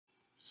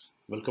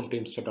Welcome to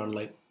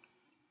emstatonline.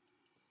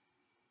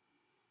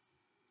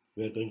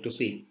 We are going to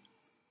see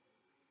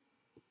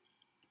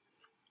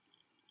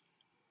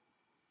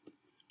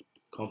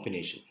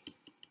combination.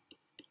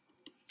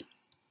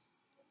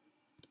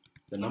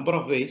 The number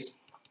of ways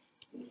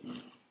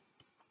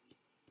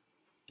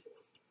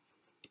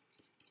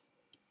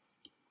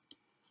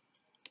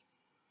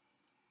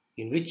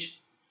in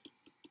which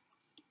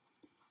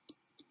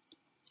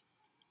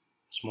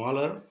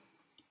smaller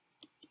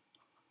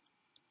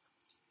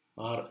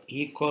or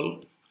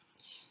equal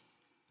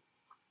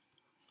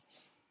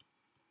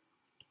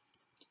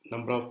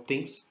number of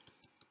things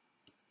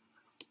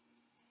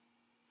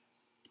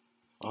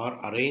are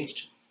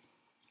arranged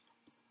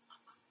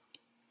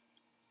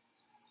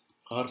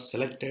or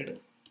selected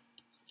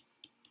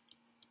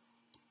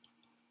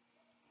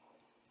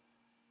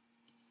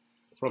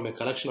from a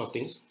collection of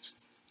things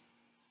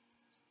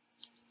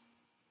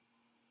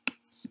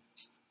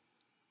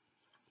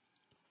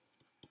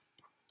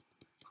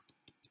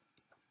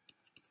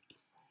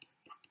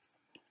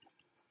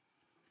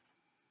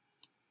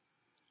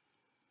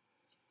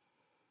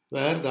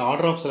where the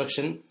order of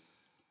selection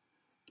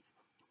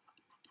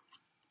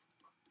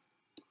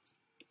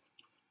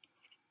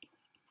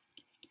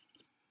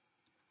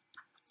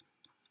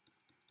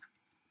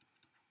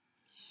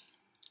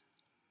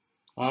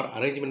or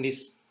arrangement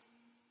is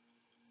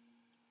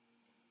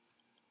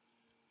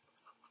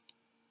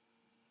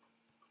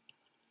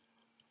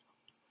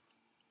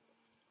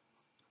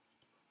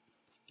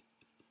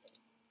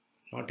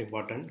not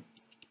important.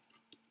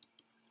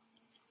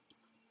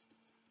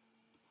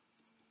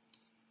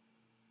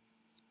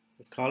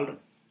 It's called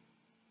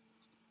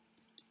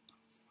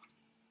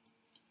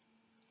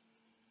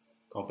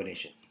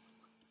combination.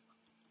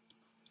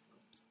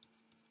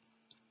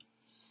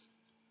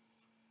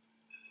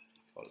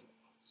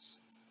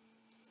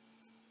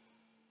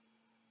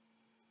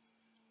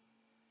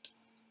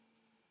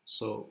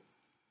 So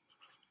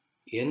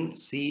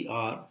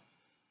NCR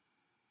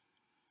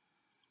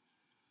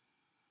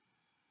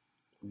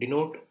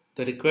denote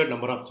the required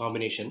number of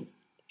combination.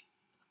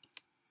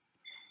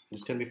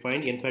 This can be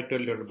found n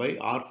factorial divided by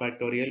r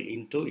factorial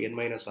into n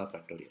minus r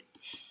factorial.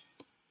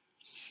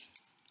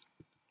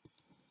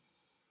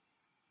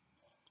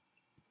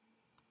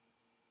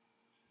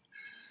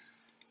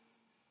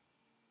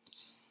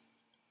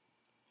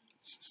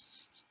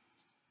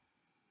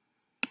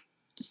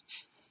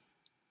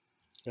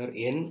 Here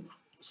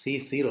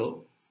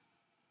NC0,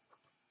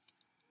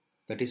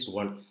 that is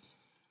 1.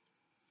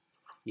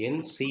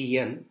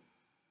 NCN,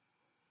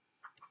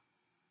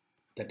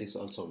 that is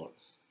also 1.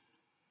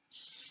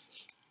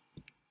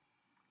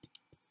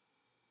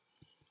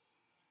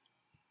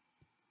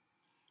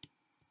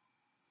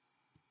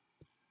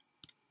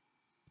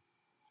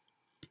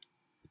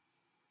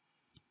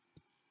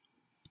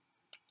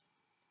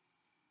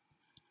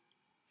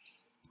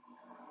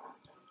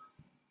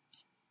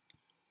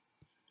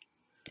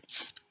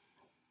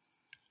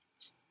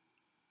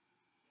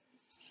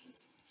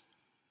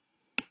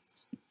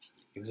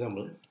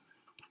 Example,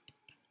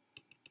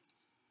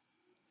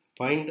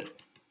 find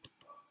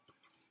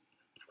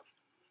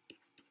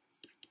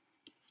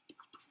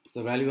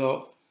the value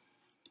of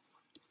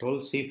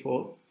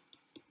 12C4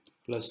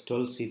 plus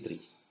 12C3.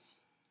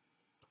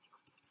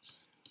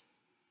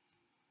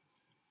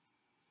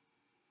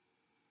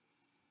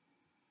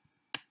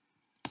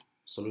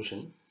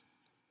 Solution.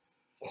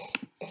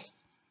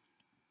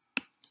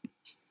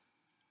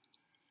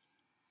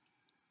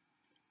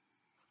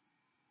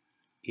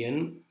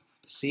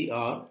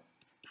 NCR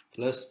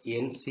plus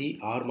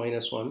NCR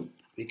minus 1,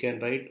 we can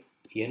write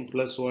N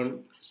plus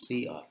 1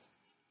 CR.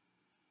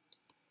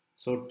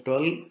 So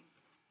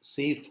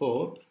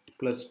 12C4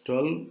 plus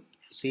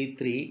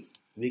 12C3,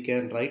 we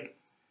can write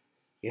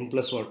N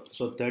plus 1.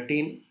 So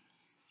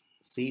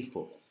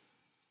 13C4.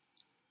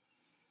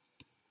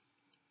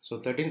 So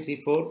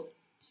 13C4,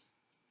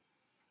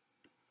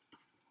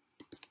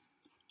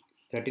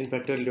 13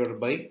 factorial divided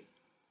by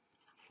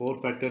 4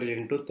 factorial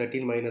into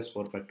 13 minus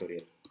 4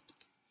 factorial.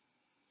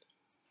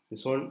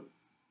 This one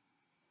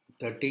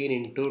 13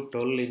 into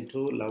 12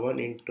 into 11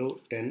 into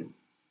 10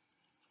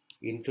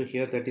 into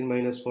here 13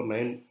 minus 4,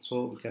 9.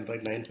 So we can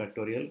write 9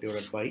 factorial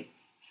divided by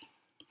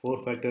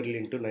 4 factorial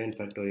into 9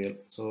 factorial.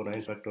 So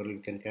 9 factorial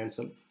we can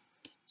cancel.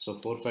 So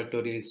 4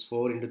 factorial is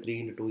 4 into 3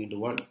 into 2 into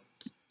 1.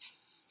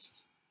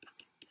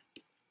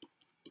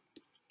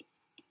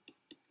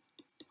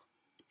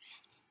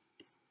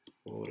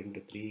 Four into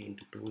 3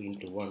 into 2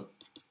 into 1.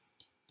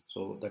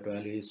 So that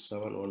value is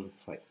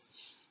 715.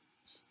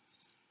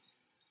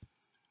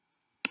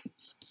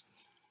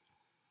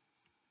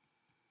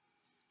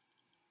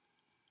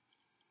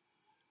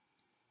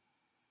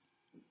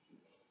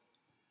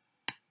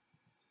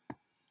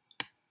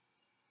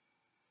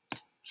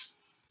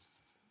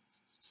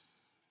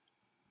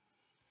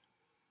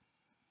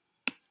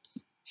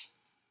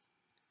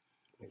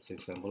 Next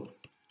example,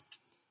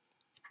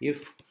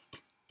 if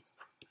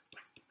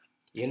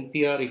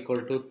NPR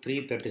equal to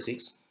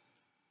 336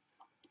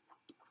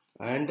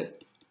 and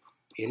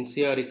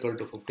NCR equal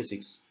to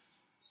 56,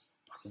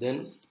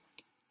 then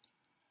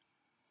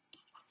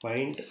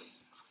Find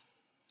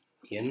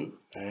n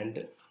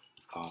and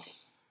r.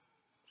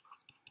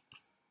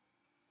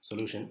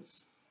 Solution.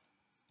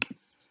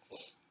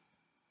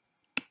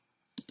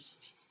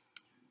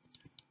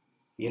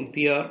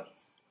 NPR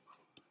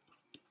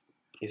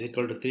is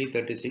equal to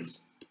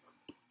 336,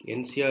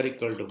 NCR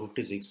equal to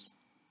 56.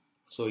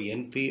 So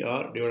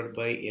NPR divided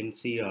by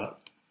NCR,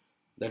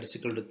 that is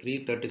equal to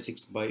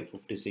 336 by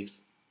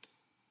 56.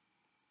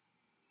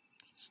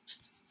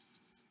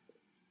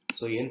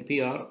 So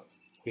NPR,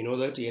 we know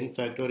that n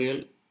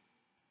factorial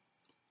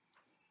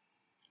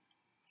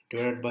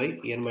divided by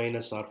n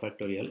minus r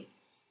factorial.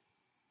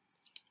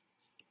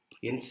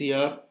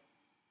 NCR,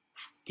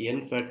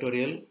 n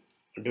factorial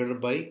divided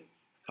by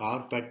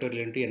r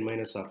factorial into n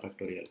minus r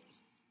factorial.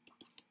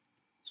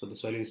 So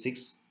this value is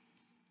 6.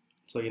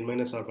 So n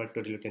minus r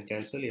factorial you can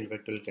cancel, n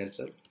factorial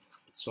cancel.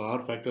 So r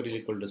factorial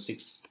equal to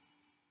 6.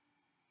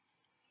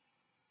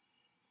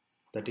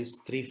 That is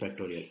 3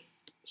 factorial.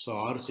 So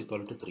r is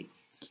equal to 3.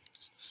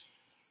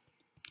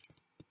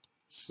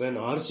 When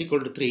r is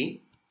equal to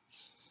 3,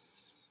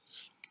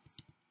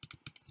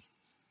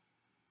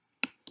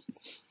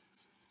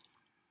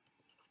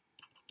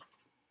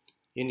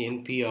 in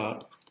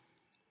NPR,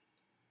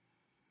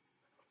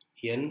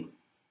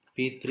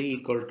 NP3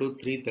 equal to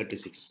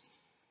 336.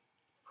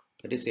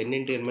 That is n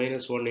into n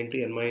minus 1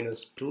 into n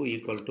minus 2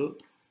 equal to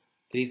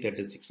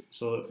 336.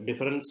 So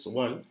difference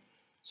 1.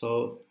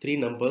 So 3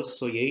 numbers.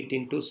 So 8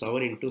 into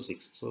 7 into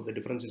 6. So the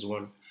difference is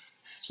 1.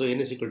 So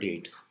n is equal to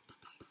 8.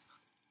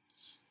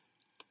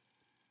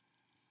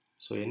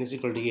 So n is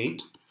equal to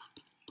 8.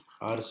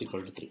 R is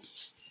equal to 3.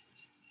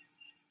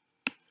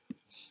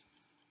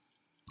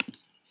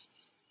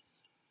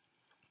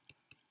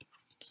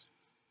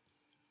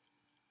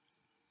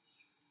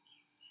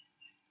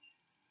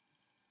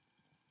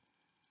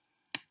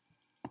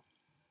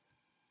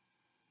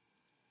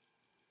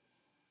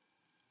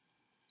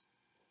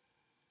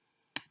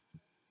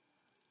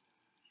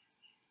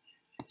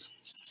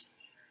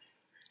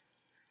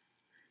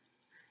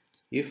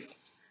 If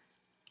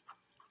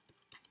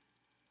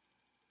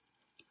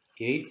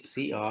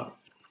 8CR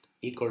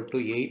equal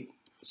to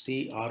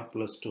 8CR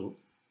plus 2,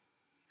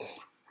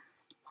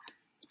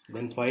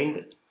 then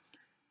find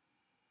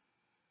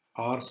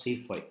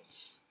RC5.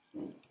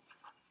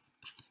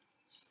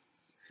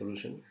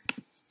 Solution.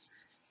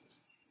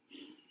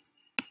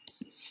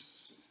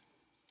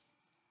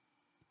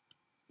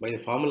 By the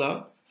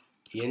formula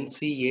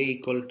NCA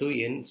equal to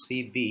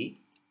NCB,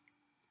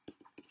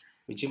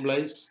 which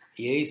implies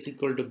A is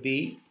equal to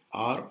B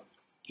or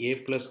A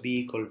plus B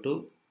equal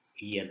to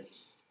N.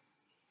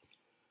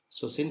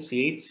 So since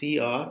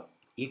 8CR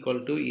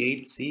equal to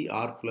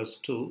 8CR plus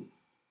 2,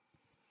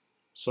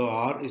 so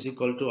R is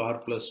equal to R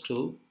plus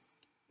 2,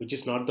 which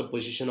is not the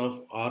position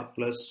of R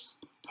plus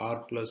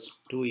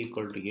 2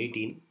 equal to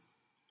 18.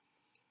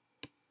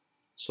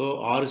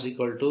 So R is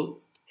equal to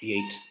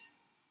 8.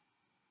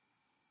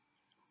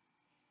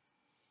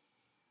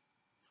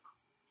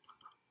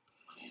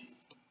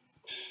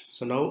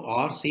 So now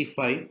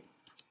RC5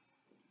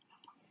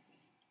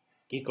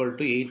 equal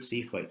to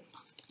 8C5.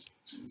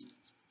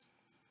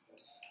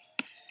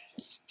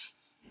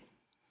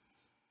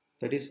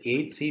 That is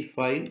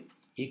 8C5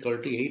 equal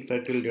to 8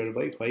 factorial divided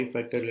by 5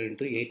 factorial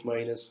into 8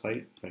 minus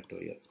 5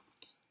 factorial.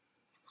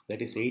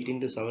 That is 8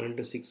 into 7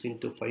 into 6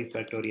 into 5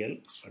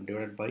 factorial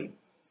divided by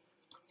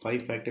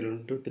 5 factorial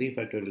into 3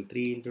 factorial,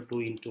 3 into 2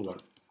 into 1.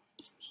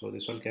 So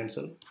this one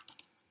cancel.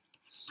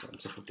 So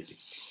answer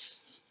 56.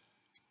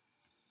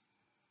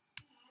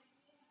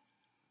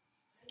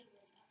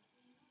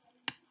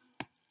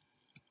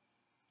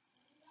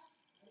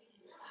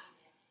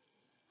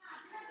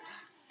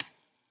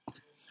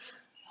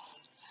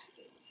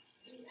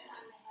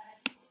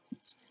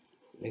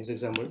 Next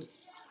example.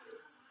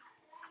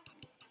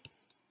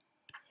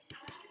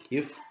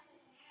 If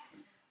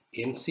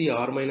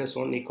NCR minus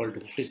 1 equal to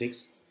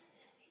 56,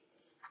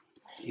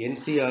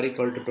 NCR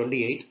equal to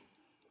 28,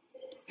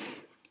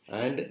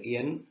 and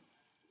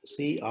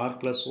NCR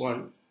plus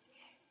 1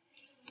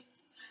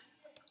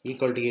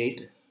 equal to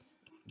 8,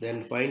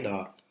 then find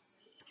R.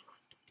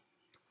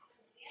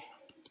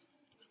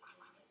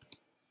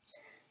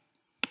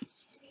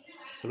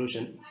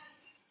 Solution.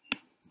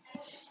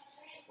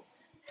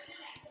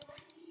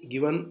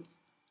 Given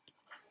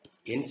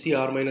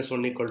NCR minus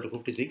 1 equal to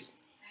 56,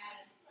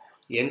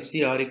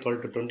 NCR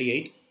equal to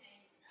 28,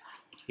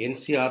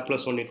 NCR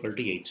plus 1 equal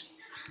to 8.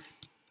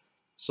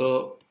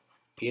 So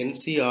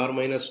NCR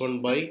minus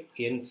 1 by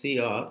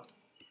NCR,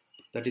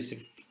 that is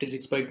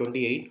 56 by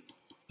 28,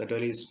 that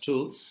value is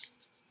 2.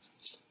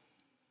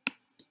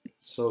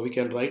 So we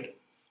can write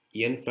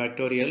n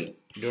factorial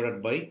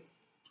divided by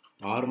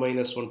r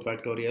minus 1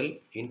 factorial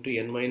into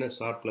n minus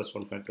r plus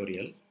 1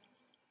 factorial.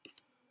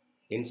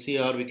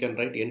 NCR we can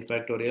write n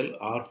factorial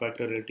r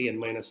factorial into n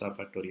minus r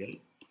factorial,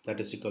 that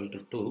is equal to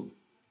 2.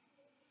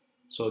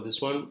 So this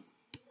one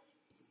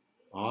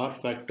r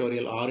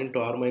factorial, r into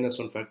r minus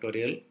 1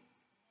 factorial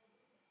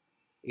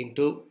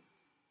into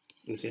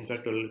this n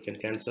factorial can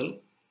cancel.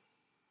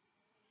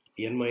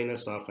 n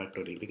minus r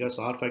factorial, because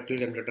r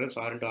factorial and returns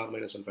r into r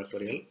minus 1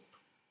 factorial.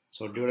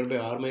 So divided by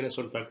r minus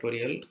 1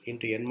 factorial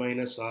into n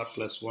minus r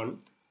plus 1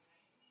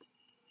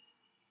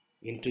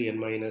 into n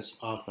minus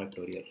r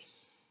factorial.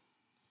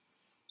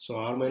 So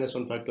r minus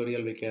 1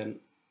 factorial we can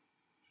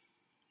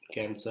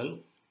cancel,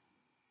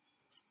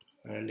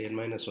 and n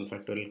minus 1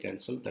 factorial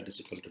cancel, that is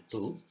equal to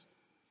 2.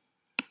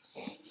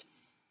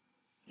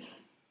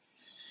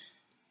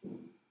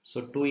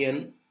 So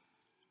 2n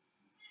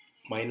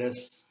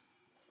minus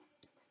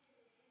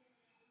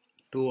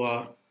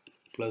 2r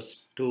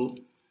plus 2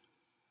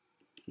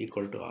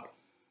 equal to r.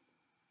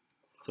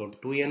 So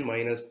 2n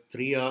minus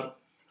 3r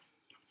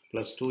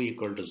plus 2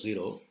 equal to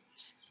 0.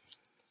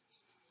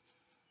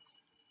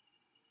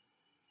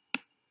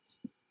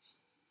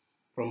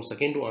 From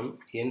second one,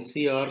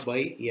 ncr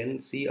by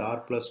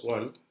ncr plus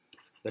 1,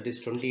 that is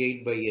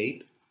 28 by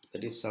 8,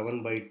 that is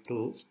 7 by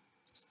 2.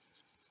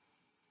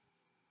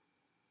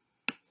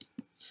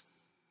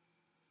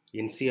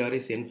 ncr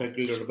is n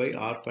factorial divided by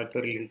r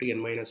factorial into n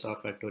minus r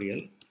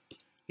factorial.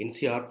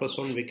 ncr plus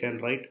 1 we can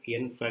write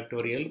n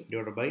factorial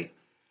divided by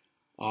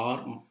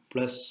r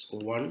plus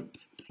 1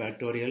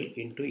 factorial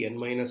into n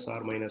minus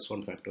r minus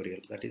 1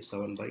 factorial, that is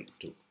 7 by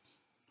 2.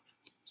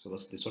 So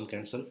this one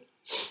cancel.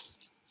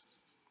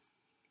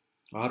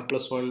 R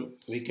plus 1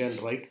 we can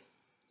write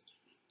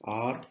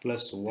r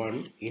plus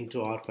 1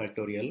 into r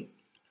factorial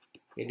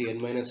into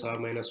n minus r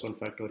minus 1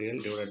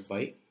 factorial divided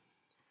by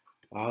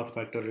r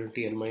factorial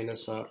into n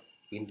minus r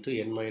into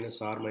n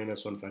minus r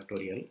minus 1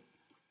 factorial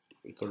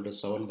equal to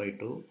 7 by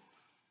 2.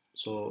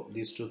 So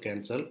these two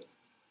cancel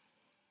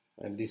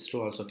and these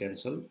two also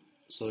cancel.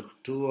 So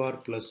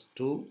 2r plus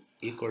 2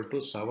 equal to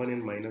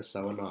 7n minus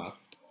 7r.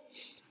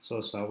 So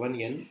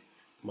 7n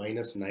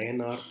minus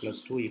 9r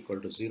plus 2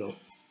 equal to 0.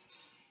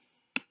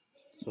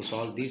 So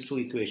solve these two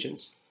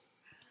equations.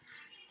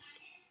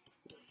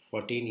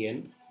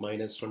 14n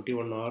minus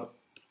 21r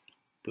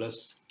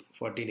plus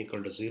 14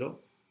 equal to 0.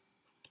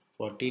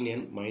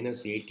 14n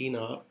minus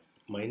 18r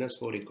minus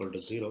 4 equal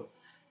to 0.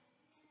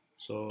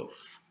 So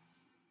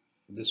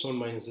this one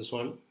minus this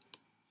one,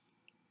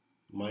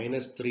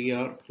 minus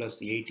 3r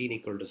plus 18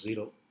 equal to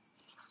 0.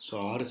 So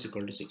r is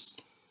equal to 6.